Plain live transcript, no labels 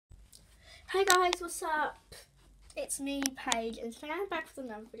Hey guys, what's up? It's me, Paige, and today I'm back with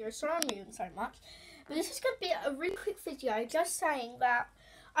another video. Sorry I'm moving so much, but this is going to be a really quick video just saying that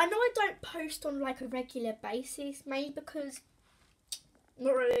I know I don't post on like a regular basis, mainly because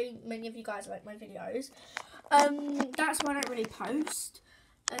not really many of you guys like my videos. That's why I don't really post.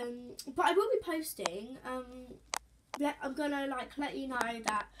 But I will be posting. I'm gonna let you know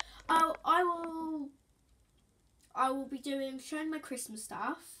that I will be showing my Christmas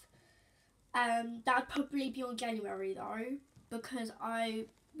stuff. That would probably be on January though, because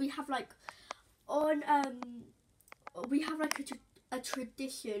we have like a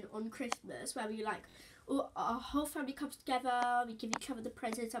tradition on Christmas where we our whole family comes together, we give each other the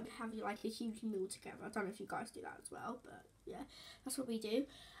presents, and we have like a huge meal together. I don't know if you guys do that as well, but yeah, that's what we do.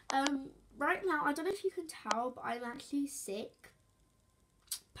 Right now, I don't know if you can tell, but I'm actually sick.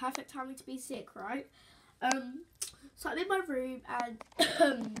 Perfect timing to be sick, right? So I'm in my room and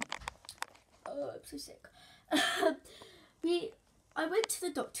oh, I'm so sick. I went to the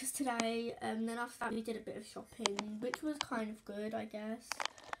doctor's today, and then after that we did a bit of shopping, which was kind of good, I guess.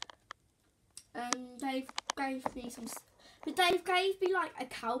 Dave gave me like a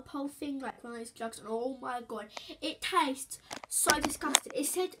Calpol thing, like one of those drugs, and oh my god, it tastes so disgusting. It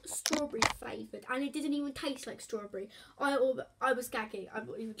said strawberry flavoured, and it didn't even taste like strawberry. I was gagging. I'm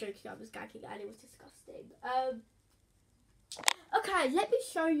not even joking. I was gagging, and it was disgusting. Okay, let me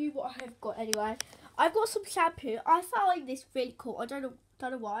show you what I have got anyway. I've got some shampoo. I found this really cool. I don't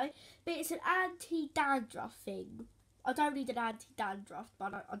know why, but it's an anti-dandruff thing. I don't need an anti-dandruff,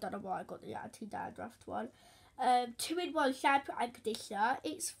 but I don't know why I got the anti-dandruff one. 2-in-1 shampoo and conditioner.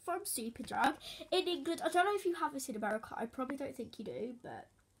 It's from Superdrug in England. I don't know if you have this in America. I probably don't think you do, but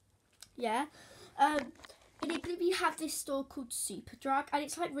yeah. In England we have this store called Superdrug, and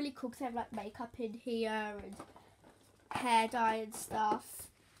it's like really cool because they have like makeup in here and hair dye and stuff.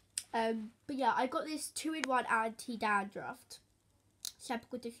 But yeah, I got this 2-in-1 anti-dandruff shampoo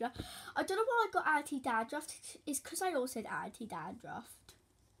conditioner. I don't know why I got anti-dandruff. It's because I also said anti-dandruff,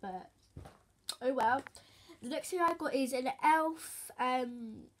 but oh well. The next thing I got is an elf.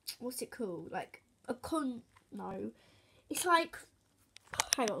 What's it called? Like a no. It's like,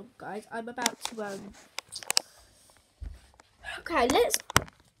 hang on, guys. I'm about to Okay,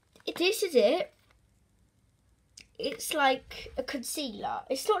 this is it. It's like a concealer.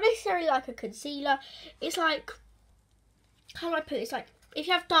 It's not necessarily like a concealer. It's like, how do I put it? It's like, if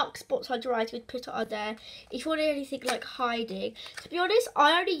you have dark spots on your eyes, we'd put it on there. If you want anything like hiding. To be honest,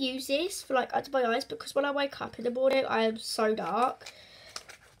 I only use this for like under my eyes because when I wake up in the morning, I am so dark.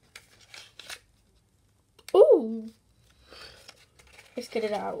 Ooh. Let's get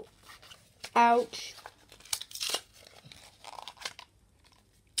it out. Ouch.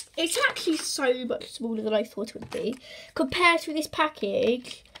 It's actually so much smaller than I thought it would be. Compared to this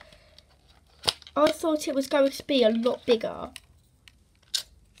package, I thought it was going to be a lot bigger.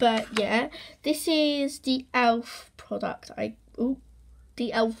 But yeah, this is the e.l.f. product. The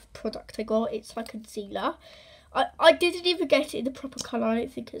e.l.f. product I got. It's like a concealer. I didn't even get it in the proper colour, I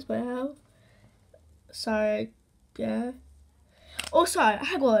don't think, as well. So, yeah. Also,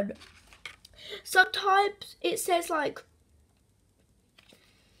 hang on. Sometimes it says like,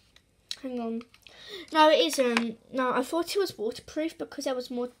 hang on. No, it isn't. No, I thought it was waterproof because there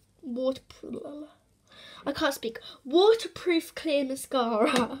was more waterproof. I can't speak. Waterproof clear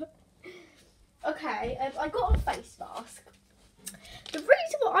mascara. Okay, I got a face mask. The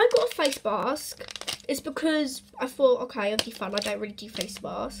reason why I got a face mask is because I thought, okay, it'll be fun. I don't really do face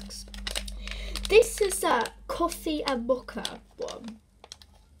masks. This is a coffee and mocha one.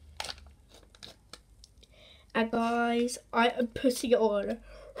 And guys, I am putting it on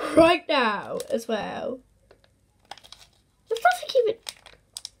right now as well. It doesn't even...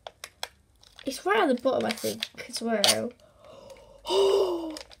 It's right on the bottom, I think, as well.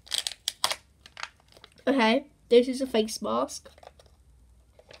 Okay, this is a face mask.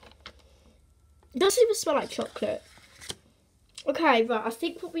 It doesn't even smell like chocolate. Okay, right, I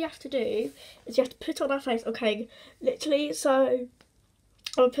think what we have to do is you have to put it on our face. Okay, literally, so I'm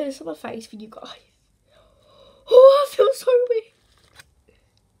going to put this on my face for you guys. Oh, I feel so weird.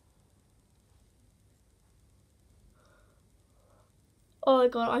 Oh my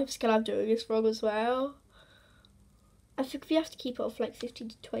god, I'm scared I'm doing this wrong as well. I think we have to keep it off like 15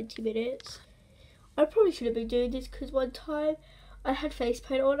 to 20 minutes. I probably should have been doing this because one time I had face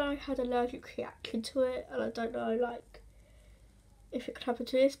paint on, I had an allergic reaction to it, and I don't know like if it could happen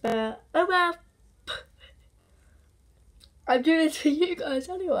to this, but oh well. I'm doing this for you guys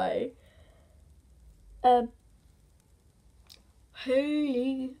anyway.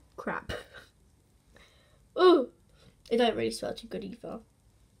 Holy crap. Ooh, it don't really smell too good either.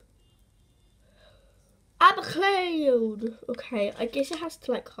 not clean. Okay, I guess it has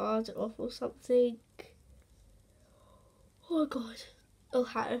to like hard it off or something. Oh my god.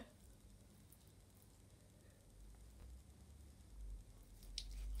 Okay.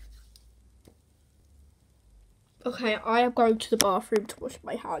 Okay, I am going to the bathroom to wash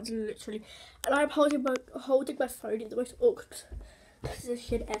my hands, literally, and I'm holding my phone in the most awkward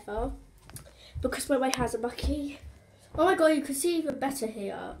position ever because my hands are mucky. Oh my god, you can see even better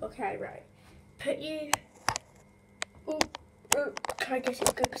here. Okay, right. Put you. Try and get it in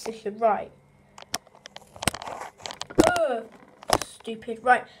a good position. Right. Stupid.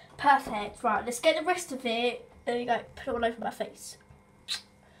 Right. Perfect. Right. Let's get the rest of it. There you go. Put it all over my face.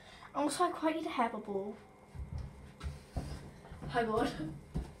 Also, I quite need a hair bubble. Hang on.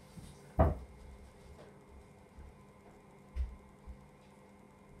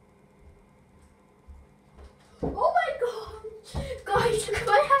 Oh my god! Guys, look at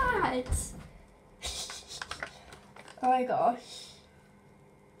my hands! Oh my gosh.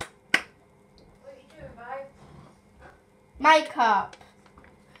 What are you doing, babe? Makeup!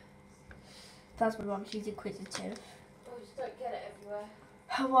 That's my mum, she's inquisitive. Oh, just don't get it everywhere.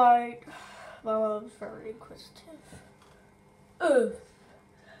 I won't. My mum's very inquisitive. Oh,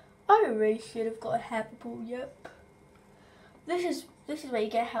 I really should have got a hair bubble, yep. This is where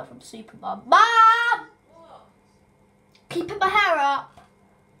you get help from Super Mum. Mum! What? Keeping my hair up.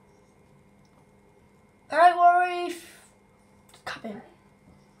 Don't worry. Come in.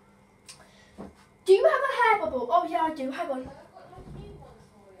 Do you have a hair bubble? Oh yeah, I do. Hang on. I've got a new one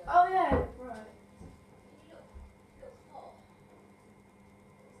for you. Oh yeah, right. You look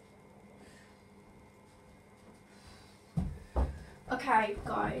hot. Okay,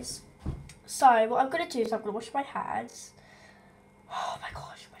 guys. So what I'm gonna do is I'm gonna wash my hands. Oh my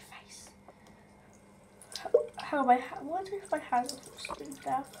gosh, my face. How my what do if my hands are smooth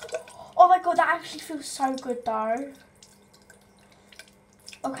now? Oh my god, that actually feels so good though.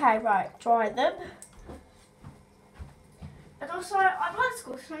 Okay, right, dry them. And also, I like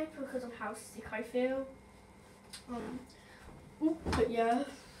Scotch tape because of how sick I feel. But yeah,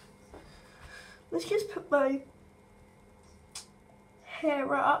 let's just put my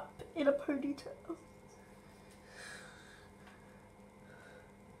hair up in a ponytail.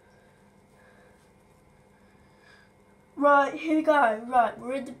 Right, here we go. Right,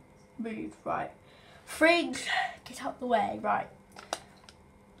 we're in the mood. Right, Fringe, get out the way. Right.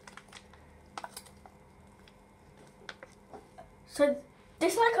 So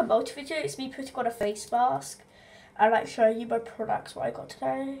this is like a multi video. It's me putting on a face mask and like showing you my products, what I got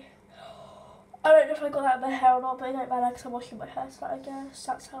today. I don't know if I got that in my hair or not, but it don't matter because I'm washing my hair, so I guess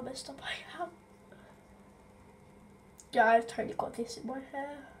that's how messed up I am. Yeah, I've totally got this in my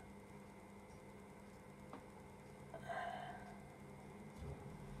hair.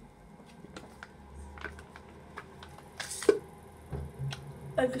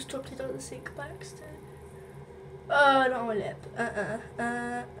 I just dropped it on the sink by accident. Oh, not my lip.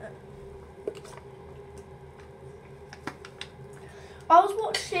 I was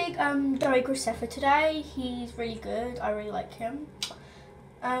watching Joey Graceffa today. He's really good. I really like him.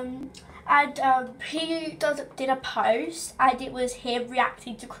 And he did a post, and it was him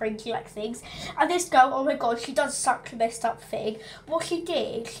reacting to cringy like things. And this girl, oh my god, she does such a messed up thing. What she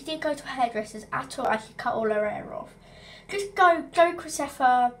didn't go to hairdressers at all, and she cut all her hair off. Just go, Joey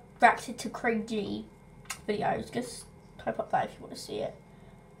Graceffa reacted to cringy videos. Just type up that if you want to see it.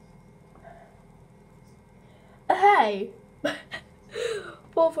 Hey.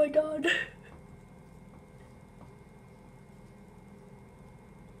 What have I done?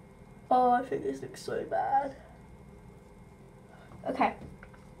 Oh, I think this looks so bad. Okay.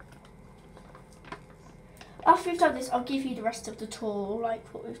 After we've done this, I'll give you the rest of the tour, like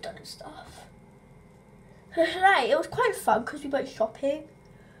what we've done and stuff. So today, it was quite fun because we went shopping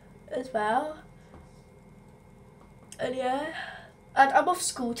as well. And yeah. And I'm off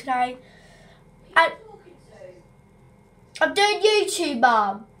school today. And I'm doing YouTube,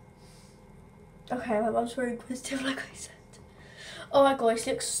 Mum. Okay, my mum's very inquisitive, like I said. Oh my gosh,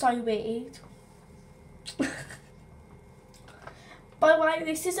 it looks so weird. By the way,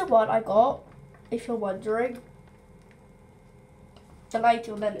 this is the one I got, if you're wondering. The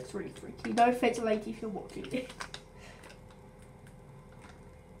lady on there looks really freaky. No offense, lady, if you're watching it.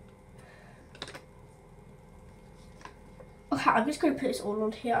 Okay, I'm just going to put this all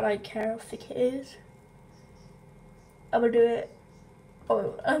on here. I don't care how thick it is. I'm going to do it.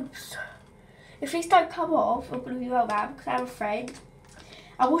 Oh, if these don't come off, I'm going to be well mad because I have a friend.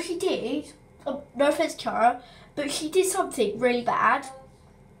 And what she did, no offense to her, but she did something really bad.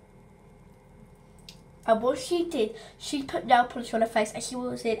 And what she did, she put nail polish on her face and she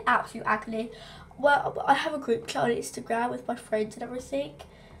was in absolute agony. Well, I have a group chat on Instagram with my friends and everything.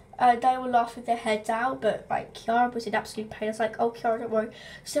 They were laughing their heads out, but like Kiara was in absolute pain. I was like, oh Kiara, don't worry.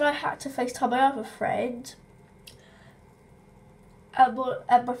 So then I had to FaceTime my other friend. And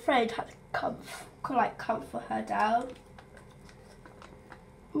my friend had to comfort her down.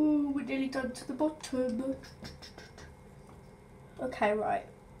 Ooh, we're nearly done to the bottom. Okay, right.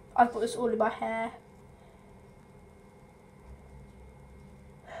 I've got this all in my hair.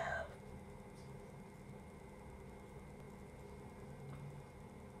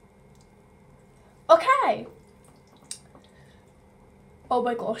 Okay. Oh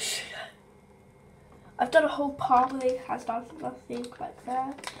my gosh. I've done a whole part where it has nothing like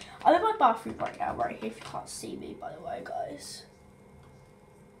that. I'm in my bathroom right now, right here, if you can't see me, by the way, guys.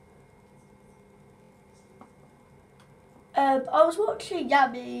 I was watching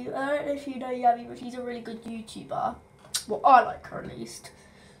Yami. I don't know if you know Yami, but she's a really good YouTuber. Well, I like her at least.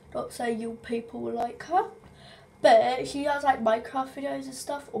 Not saying you people will like her. But she does like Minecraft videos and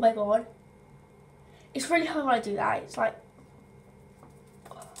stuff. Oh my god. It's really hard when I do that. It's like...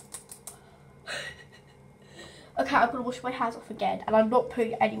 Okay, I'm gonna wash my hands off again, and I'm not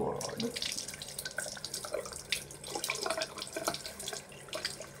putting any more on.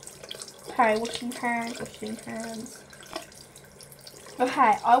 Okay, washing hands.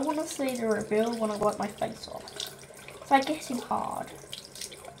 Okay, I want to see the reveal when I wipe my face off. So I'm guessing hard.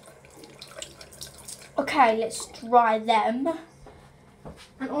 Okay, let's dry them.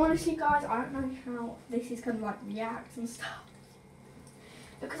 And honestly, guys, I don't know how this is gonna like react and stuff.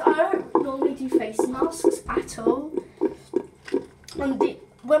 Because I don't normally do face masks at all. And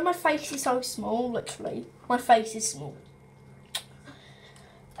when my face is so small, literally, my face is small.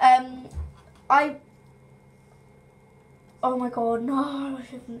 Oh my god, no, I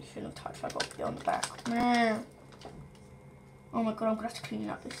shouldn't have touched that properly on the back. Nah. Oh my god, I'm gonna have to clean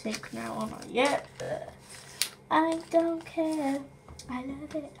up the sink now, aren't I? Yep. I don't care. I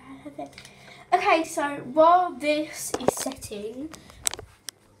love it, I love it. Okay, so while this is setting,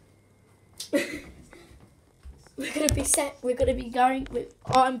 we're gonna be going with,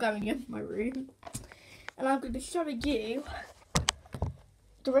 I'm going in my room, and I'm gonna be showing you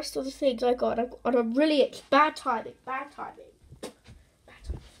the rest of the things I got. And I'm really, bad timing.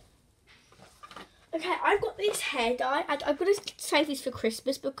 Okay, I've got this hair dye, and I'm gonna save this for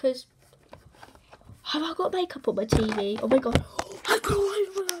Christmas because have I got makeup on my TV? Oh my god, I've got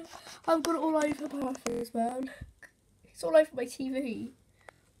it all over my face, man. It's all over my TV.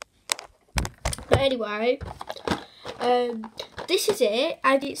 But anyway, this is it,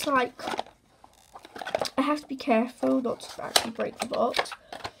 and it's like, I have to be careful not to actually break the box.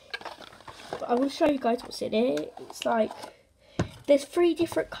 But I will show you guys what's in it. It's like, there's 3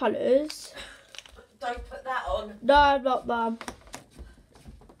 different colours. Don't put that on. No, I'm not, Mum.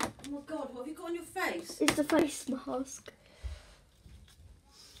 Oh my god, what have you got on your face? It's the face mask.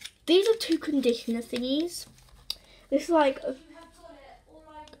 These are 2 conditioner thingies. It's like... You have got it all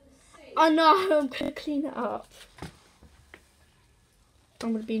over the sink. I know, I'm going to clean it up.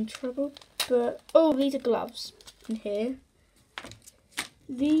 I'm going to be in trouble. But, oh, these are gloves in here.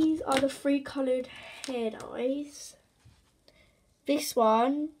 These are the 3 coloured hair dyes. This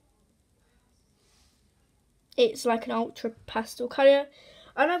one, it's like an ultra pastel colour.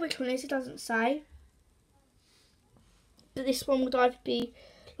 I don't know which one it is, it doesn't say. But this one would either be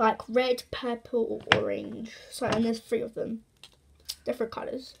like red, purple or orange. So, and there's 3 of them. Different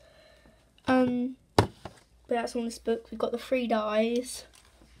colours. But that's on this book. We've got the 3 dyes.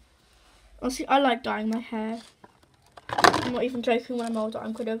 Honestly, I like dyeing my hair. I'm not even joking, when I'm older,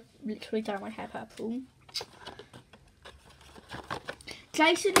 I'm going to literally dye my hair purple.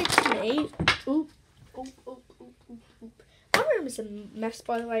 Jason literally... Ooh. My room is a mess,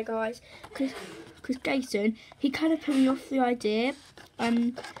 by the way, guys. Because Jason, he kind of put me off the idea.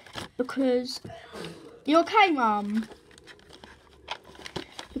 Because... You okay, Mum?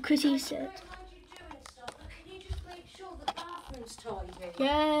 Because he said... Can you just make sure the bathroom's tidy?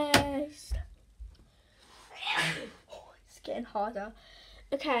 Yes. It's getting harder.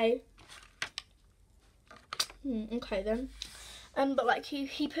 Okay. Okay then. But like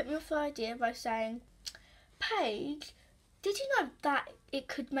he put me off the idea by saying, Paige, did you know that it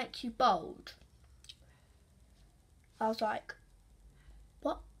could make you bald? I was like,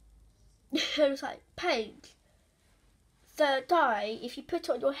 what? I was like, Paige, the dye, if you put it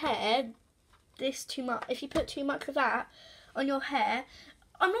on your hair, if you put too much of that on your hair,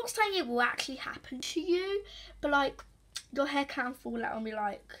 I'm not saying it will actually happen to you, but like, your hair can fall out and be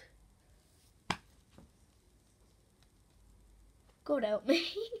like, God help me.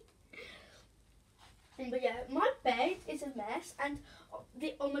 But yeah, my bed is a mess, and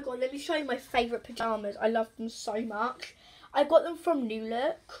oh my god, let me show you my favourite pyjamas. I love them so much. I got them from New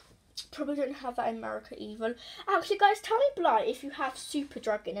Look. Probably don't have that in America even. Actually, guys, tell me below if you have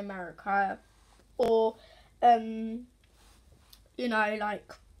Superdrug in America, or you know,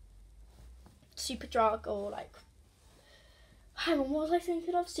 like Superdrug, or like, hang on, what was I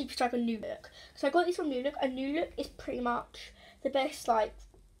thinking of? Superdrug and New Look. So I got these from New Look, and New Look is pretty much the best like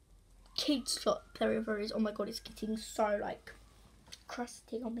kids shop there ever is. Oh my god, it's getting so like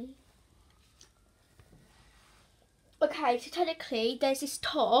crusty on me. Okay, so technically there's this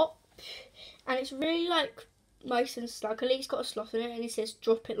top, and it's really like nice and snuggly. It's got a sloth in it, and it says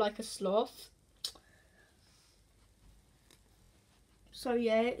 "drop it like a sloth." So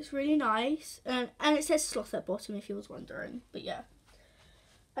yeah, it's really nice, and it says sloth at the bottom if you was wondering. But yeah,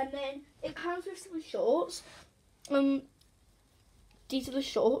 and then it comes with some shorts. These are the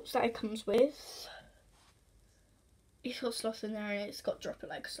shorts that it comes with. It's got sloth in there, and it's got drop it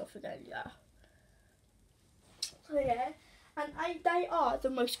like a sloth again. Yeah. So yeah, and they are the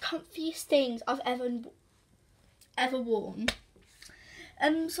most comfiest things I've ever worn.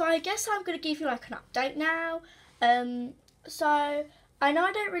 So I guess I'm gonna give you like an update now. So I know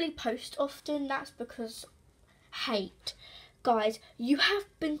I don't really post often. That's because hate, guys. You have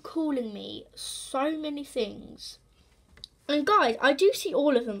been calling me so many things. And guys, I do see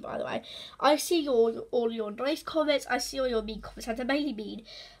all of them, by the way. I see all your nice comments. I see all your mean comments. And I mainly mean,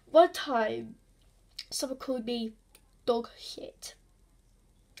 one time, someone called me dog shit.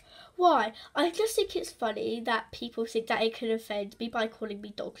 Why? I just think it's funny that people think that it can offend me by calling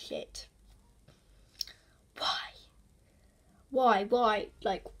me dog shit. Why?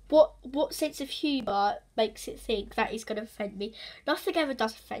 Like, what sense of humour makes it think that it's going to offend me? Nothing ever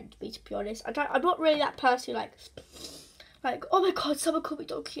does offend me, to be honest. I'm not really that person like, oh my god, someone called me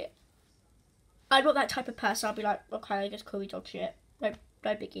dog shit. I'm not that type of person. I'll be like, okay, just call me dog shit. No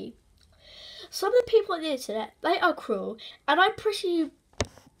biggie. Some of the people on the internet, they are cruel, and I pretty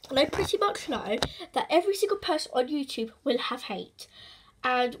much know that every single person on YouTube will have hate.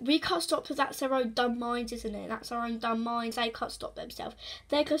 And we can't stop them. That's their own dumb minds, isn't it? That's their own dumb minds. They can't stop themselves.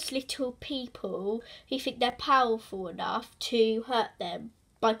 They're just little people who think they're powerful enough to hurt them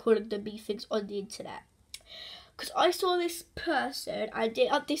by calling them mean things on the internet. Because I saw this person, and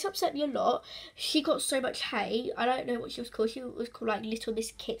this upset me a lot. She got so much hate. I don't know what she was called. She was called like Little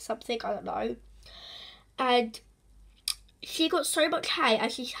Miss Kit something. I don't know. And she got so much hate,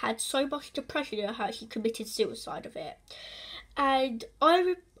 and she had so much depression in her, she committed suicide of it. And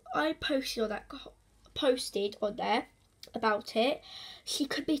I posted on there about it. She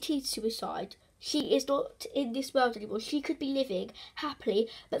committed suicide. She is not in this world anymore. She could be living happily,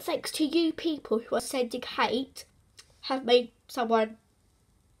 but thanks to you people who are sending hate, have made someone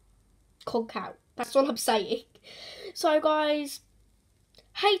conk out. That's all I'm saying. So guys,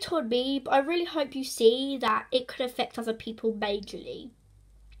 hate on me, but I really hope you see that it could affect other people majorly.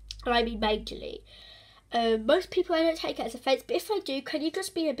 And I mean majorly. Most people, I don't take it as offence, but if I do, can you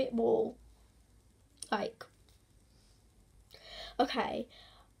just be a bit more, like, okay,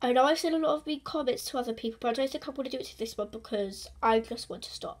 I know I've said a lot of mean comments to other people, but I don't think I want to do it to this one because I just want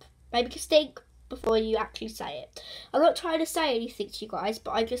to stop. Maybe just think before you actually say it. I'm not trying to say anything to you guys,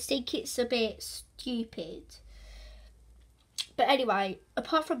 but I just think it's a bit stupid. But anyway,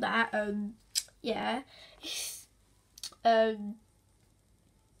 apart from that, yeah, let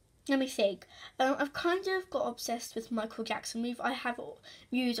me think. I've kind of got obsessed with Michael Jackson music. I have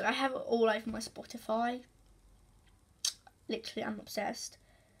it all over my Spotify. Literally, I'm obsessed.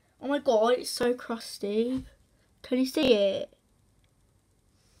 Oh my god, it's so crusty. Can you see it?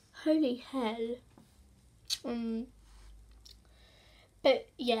 Holy hell. But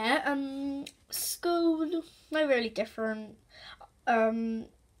yeah, school, not really different. But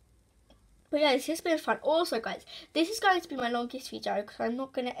yeah, it's just been fun. Also, guys, this is going to be my longest video because I'm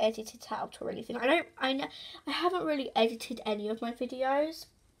not going to edit it out or anything. I haven't really edited any of my videos.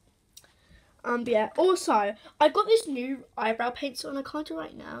 But yeah, also, I got this new eyebrow pencil, and I can't do it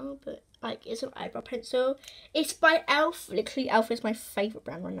right now, but like, it's an eyebrow pencil. It's by e.l.f. Literally, e.l.f. is my favourite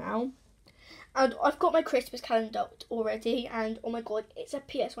brand right now. And I've got my Christmas calendar already, and oh my god, it's a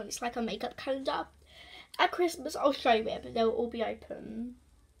PS1. It's like a makeup calendar. At Christmas, I'll show you it, but they'll all be open.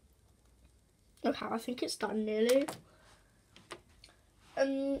 Okay, I think it's done nearly.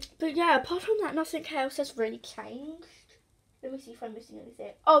 But yeah, apart from that, nothing else has really changed. Let me see if I'm missing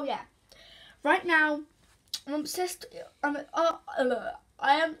anything. Oh yeah, right now I'm obsessed. I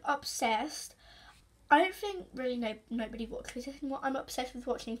am obsessed. I don't think really nobody watches this anymore. I'm obsessed with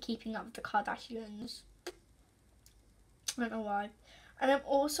watching Keeping Up with the Kardashians. I don't know why. And I'm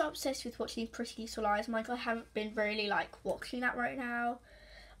also obsessed with watching Pretty Little Liars. I haven't been really like watching that right now.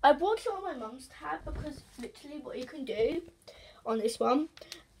 I watched it on my mum's tab because literally what you can do on this one,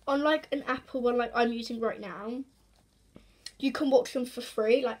 on like an Apple one like I'm using right now, you can watch them for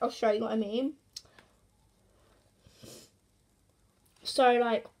free. Like I'll show you what I mean. So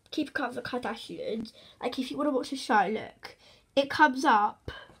like keep up with the Kardashians. Like if you want to watch a show, look, it comes up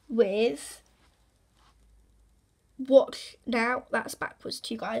with watch now. That's backwards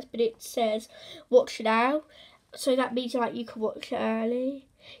to you guys, but it says watch now. So that means like you can watch it early.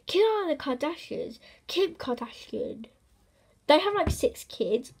 Kim are the Kardashians. Kim Kardashian. They have like 6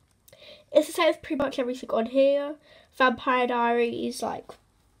 kids. It's the same as pretty much everything on here. Vampire Diaries, like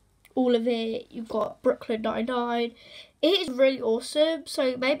all of it. You've got Brooklyn Nine-Nine. It is really awesome.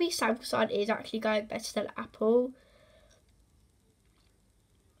 So maybe Samsung is actually going better than Apple.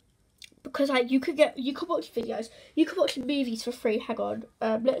 Because like you could watch videos. You could watch movies for free. Hang on.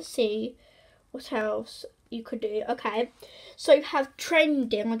 Let's see what else you could do. Okay, so you have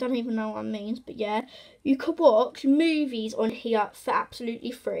trending. I don't even know what it means, but yeah, you could watch movies on here for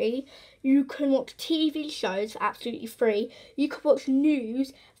absolutely free. You can watch TV shows for absolutely free. You could watch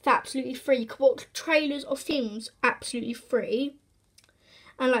news for absolutely free. You could watch trailers of films absolutely free.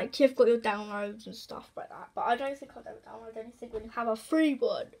 And like you've got your downloads and stuff like that. But I don't think I've ever downloaded anything when you have a free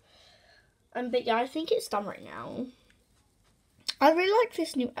one. But yeah, I think it's done right now. I really like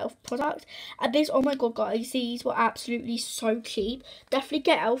this new e.l.f. product. And this, oh my god guys, these were absolutely so cheap. Definitely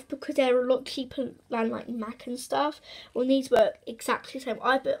get e.l.f. because they're a lot cheaper than like MAC and stuff. Well, these work exactly the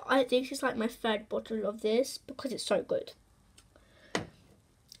same. This is like my 3rd bottle of this because it's so good.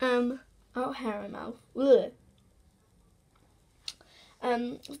 Oh, hair in my mouth. Ugh.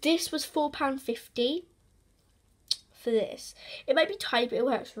 This was £4.50 for this. It might be tiny, but it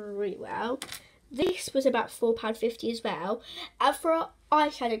works really well. This was about £4.50 as well. And for an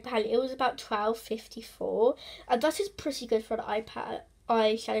eyeshadow palette, it was about £12.54. And that is pretty good for an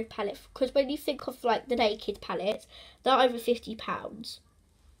eyeshadow palette. Because when you think of like the Naked palettes, they're over £50.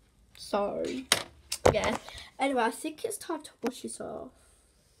 So, yeah. Anyway, I think it's time to wash this off.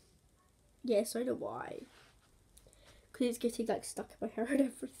 Yes, I know why. Because it's getting like stuck in my hair and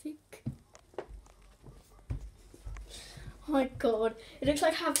everything. Oh my god, it looks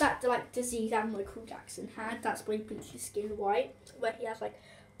like I have that like disease that Michael Jackson had. That's why he bleached his skin white, where he has like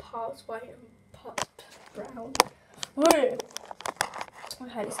parts white and parts brown. Okay,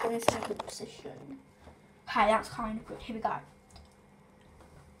 let's go into a good position. Okay, that's kind of good. Here we go.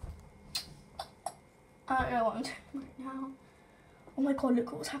 I don't know what I'm doing right now. Oh my god,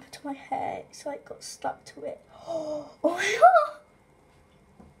 look what's happened to my hair. It's like got stuck to it. Oh my god.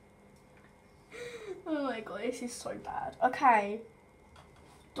 Oh my god, this is so bad. Okay.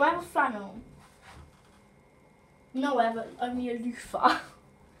 Do I have a flannel? No, I have only a loofah.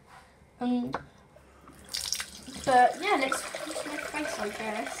 But yeah, let's use my face, I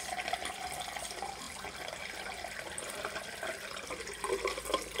guess.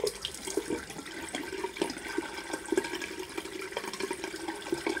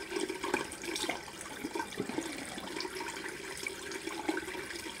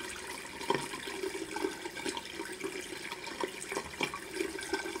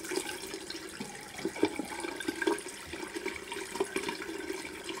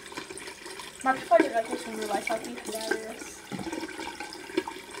 My if I did like this in real life, I'd be hilarious.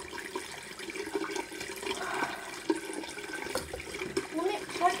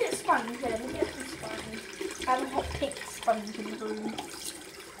 Can I get a sponge? Yeah, let me get some sponge. I have a hot pink sponge in the room.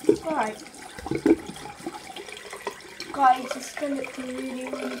 Alright. Guys, this is going to look really,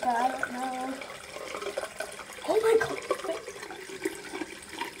 really bad right now. Oh my god.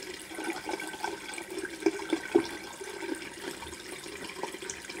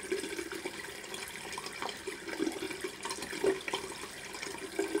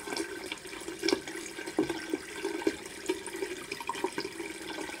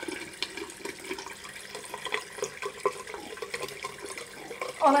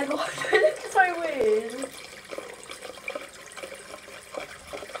 Oh my god, it looks so weird.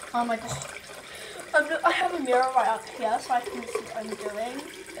 Oh my god. I have a mirror right up here so I can see what I'm doing.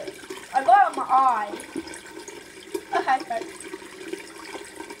 I got it on my eye. Okay, great.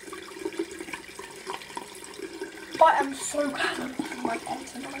 But I'm so glad I'm using my hair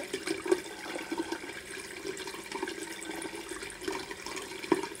tonight.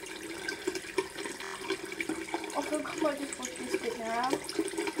 I feel like I just watch this bit now.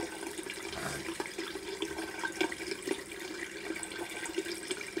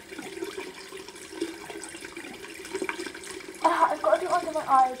 I've got to do it under my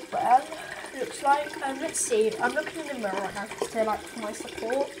eyes as well. mouth looks like. Let's see. I'm looking in the mirror right now because they're like for my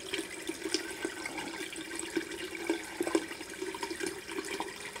support.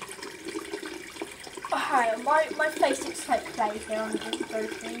 Okay, my face looks like clay here. I'm just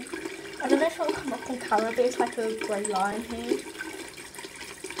joking. I don't know if it'll come up on camera, but it's like a grey line here.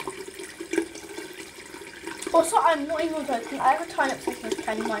 Also, I'm not even joking. I have a tiny obsession with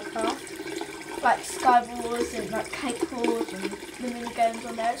playing Minecraft, like Sky Wars and like Cake Wars and the mini games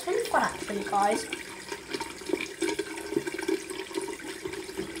on there. It's really fun, actually, guys.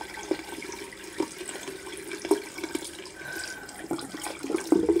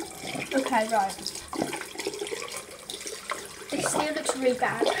 Okay, right. This still looks really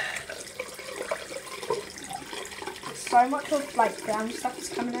bad. So much of like brown stuff is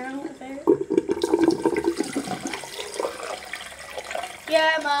coming out of it.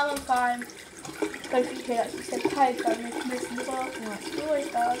 Yeah, Mum, I'm fine. Don't you hear that? She said, "Hey, don't make a mess in the bathroom like she always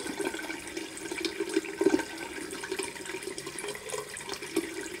does."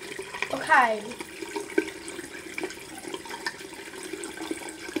 Okay.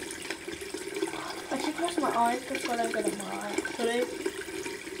 I should close my eyes before I get in my eye, actually.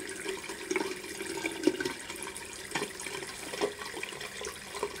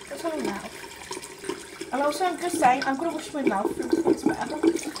 What's on my mouth? And also, I'm just saying, I'm going to wash my mouth from as well.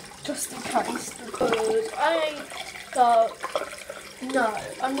 Just in case, because I ain't got... No,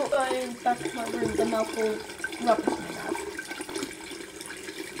 I'm not going back to my room with a mouthful of rubbish in my mouth.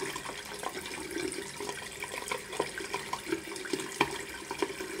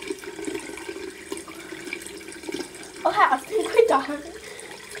 Okay, I think we're done.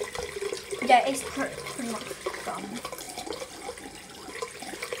 Yeah, it's pretty much done.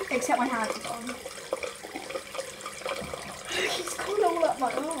 Except my hands are gone. It's gone all up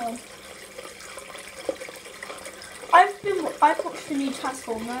my arm. I've watched the new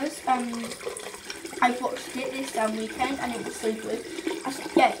Transformers. I've watched it this weekend and it was so good.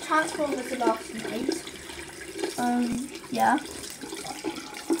 Yeah, Transformers The Last Night. Yeah.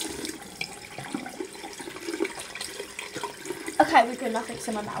 Okay, we're good. Nothing's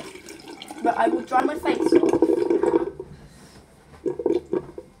in my mouth. But I will dry my face off.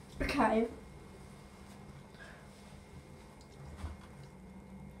 Okay.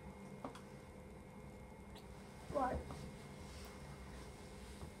 Right.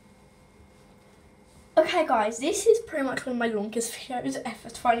 Okay guys, this is pretty much one of my longest videos ever,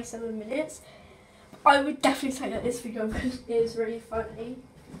 27 minutes. I would definitely say that this video is really funny.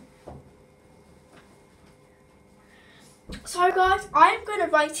 So guys, I'm going to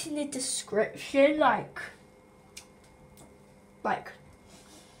write in the description,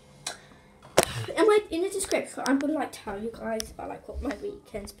 in the description, I'm going to tell you guys about what my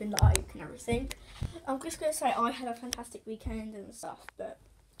weekend's been like and everything. I'm just going to say I had a fantastic weekend and stuff, but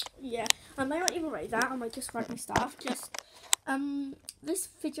yeah, I may not even write that, I might just write my stuff. This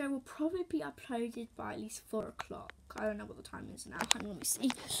video will probably be uploaded by at least 4 o'clock. I don't know what the time is now, hang on, let me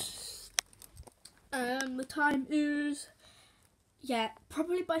see. The time is... yeah,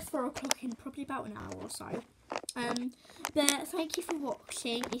 probably by 4 o'clock in probably about an hour or so. But thank you for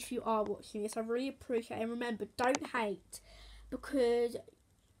watching. If you are watching this, I really appreciate it. And remember, don't hate, because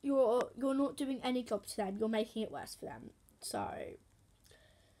you're not doing any job to them. You're making it worse for them. So,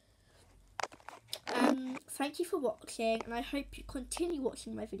 thank you for watching, and I hope you continue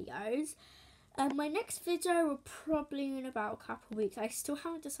watching my videos. My next video will probably in about a couple of weeks. I still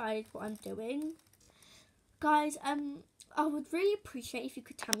haven't decided what I'm doing, guys. I would really appreciate if you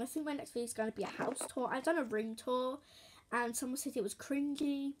could tell me. I think my next video is going to be a house tour. I've done a room tour and someone said it was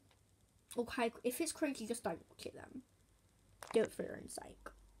cringy. Okay, if it's cringy, just don't watch it then. Do it for your own sake.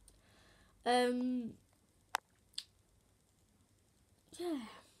 Yeah.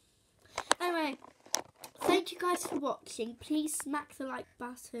 Anyway, thank you guys for watching. Please smack the like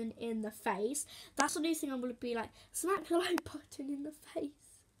button in the face. That's the new thing I'm going to be like. Smack the like button in the face.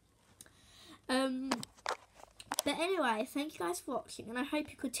 But anyway, thank you guys for watching, and I hope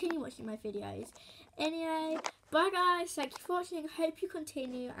you continue watching my videos. Anyway, bye guys, thank you for watching. I hope you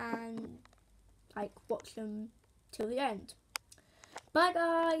continue and watch them till the end. Bye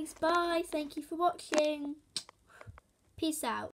guys, bye, thank you for watching. Peace out.